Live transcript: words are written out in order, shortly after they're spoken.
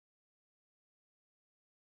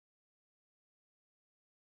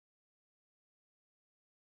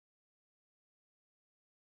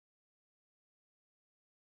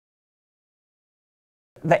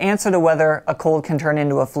the answer to whether a cold can turn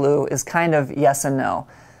into a flu is kind of yes and no.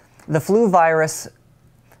 The flu virus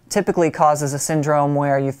typically causes a syndrome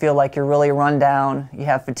where you feel like you're really run down, you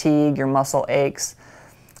have fatigue, your muscle aches,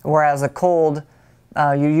 whereas a cold,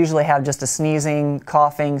 you usually have just a sneezing,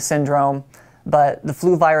 coughing syndrome, but the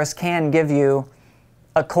flu virus can give you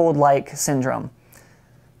a cold-like syndrome.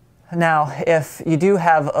 Now, if you do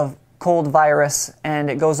have a cold virus and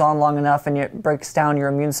it goes on long enough and it breaks down your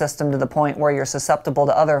immune system to the point where you're susceptible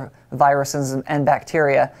to other viruses and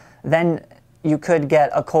bacteria, then you could get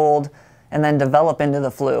a cold and then develop into the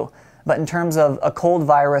flu. But in terms of a cold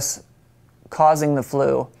virus causing the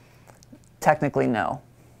flu, technically no.